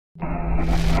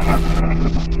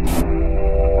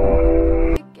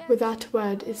Without a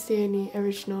Word is the only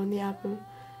original on the album,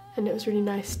 and it was really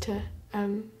nice to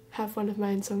have one of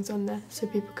my own songs on there so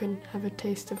people can have a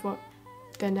taste of what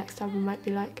their next album might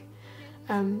be like.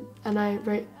 And I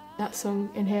wrote that song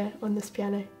in here on this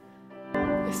piano.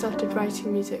 I started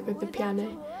writing music with the piano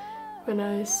when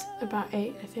I was about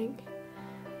 8, I think,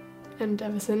 and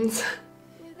ever since.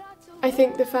 I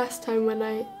think the first time when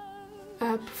I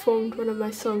performed one of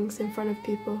my songs in front of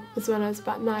people was when I was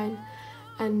about 9,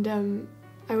 and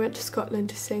I went to Scotland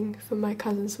to sing for my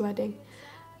cousin's wedding,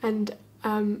 and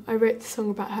I wrote the song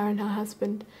about her and her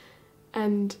husband,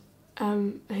 and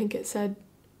I think it said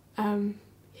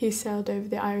he sailed over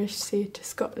the Irish Sea to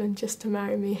Scotland just to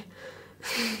marry me.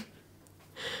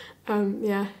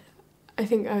 Yeah, I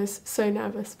think I was so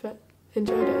nervous but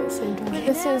enjoyed it at the same time.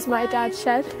 This is my dad's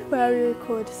shed where we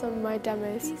record some of my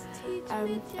demos,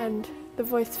 and the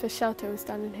voice for Shelter was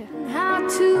done in here. How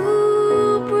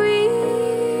to breathe,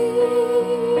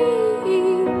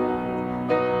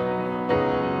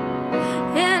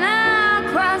 and I'll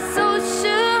cross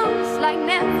oceans like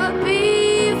never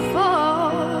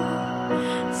before,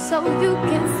 so you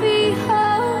can see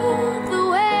her the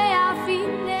way I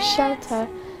feel it. Shelter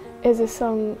is a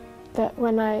song that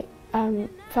when I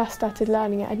first started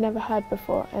learning it, I'd never heard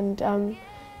before, and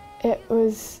it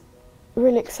was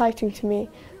really exciting to me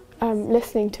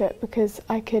listening to it because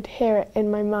I could hear it in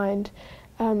my mind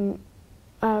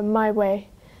my way.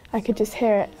 I could just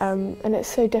hear it, and it's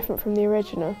so different from the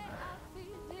original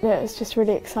that it was just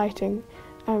really exciting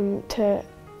to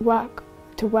work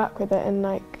with it and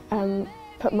like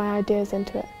put my ideas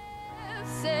into it.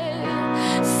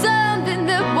 Something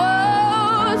that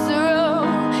was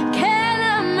wrong, can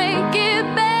I make it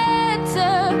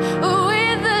better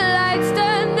with the lights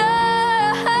turned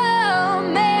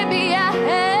down? Maybe I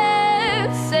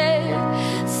have said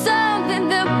something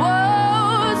that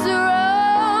was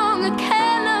wrong,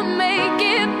 can I make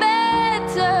it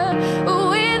better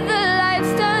with the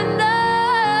lights turned down?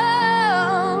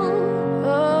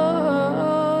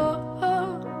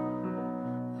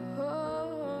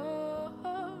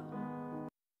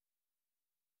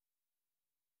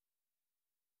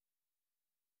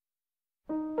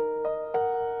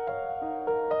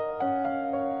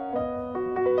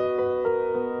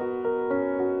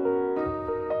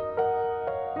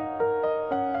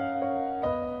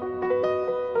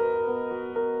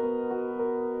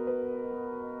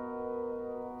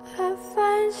 I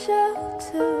find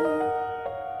shelter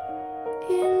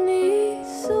in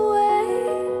this way,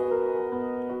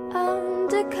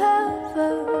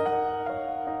 undercover,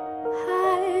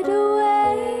 hide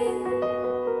away.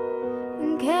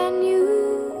 Can you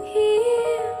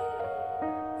hear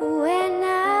when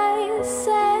I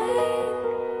say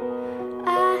I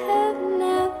have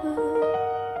never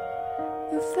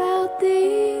felt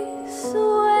this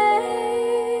way?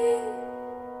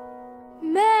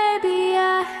 Maybe I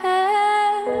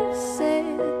have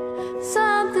said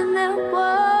something that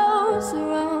was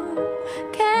wrong.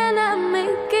 Can I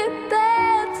make it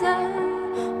better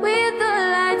with the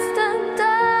lights turned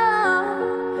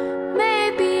down?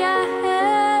 Maybe I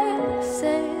have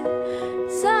said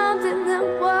something that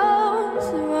was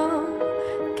wrong.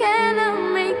 Can I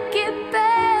make it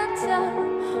better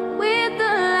with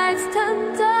the lights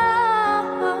turned down?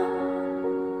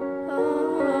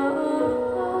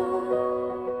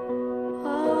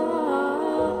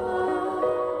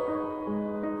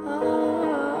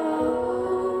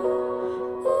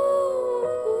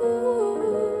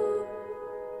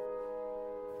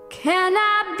 Can I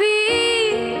be?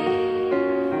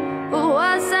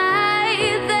 Was I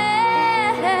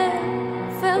there?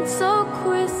 Felt so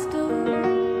crystal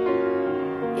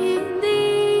in the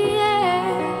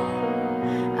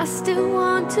air. I still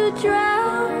want to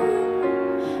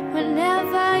drown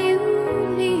whenever you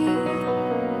leave.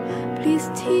 Please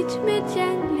teach me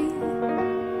gently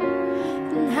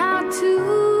and how to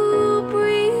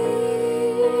breathe.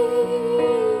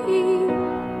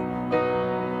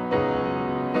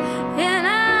 And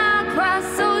I'll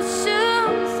cross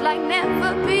oceans like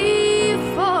never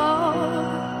before,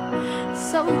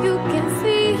 so you can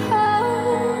see her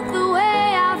the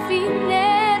way I feel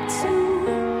it too.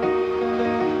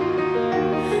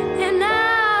 And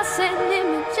I'll send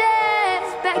images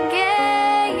back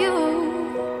at you,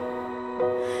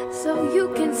 so you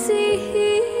can see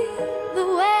the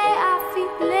way I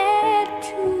feel it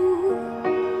too.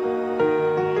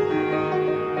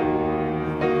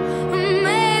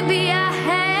 Maybe I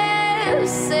have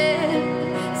said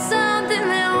something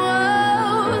that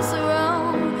was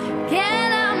wrong. Can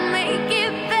I make it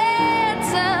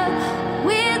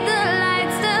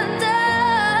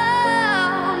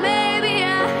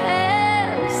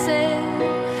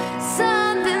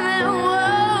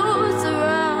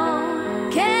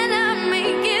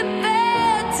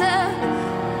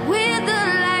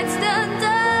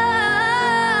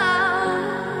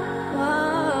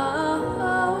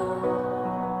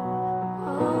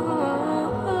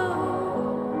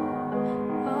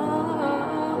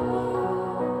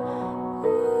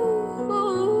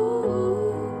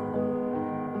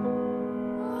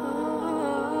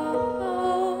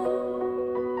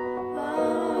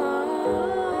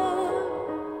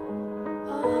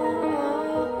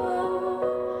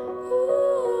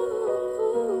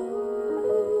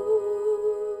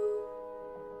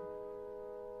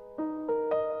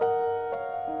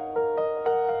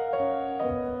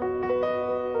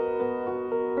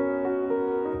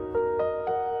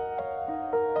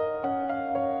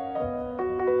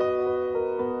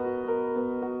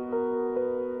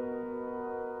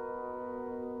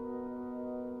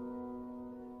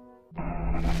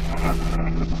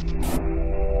吧。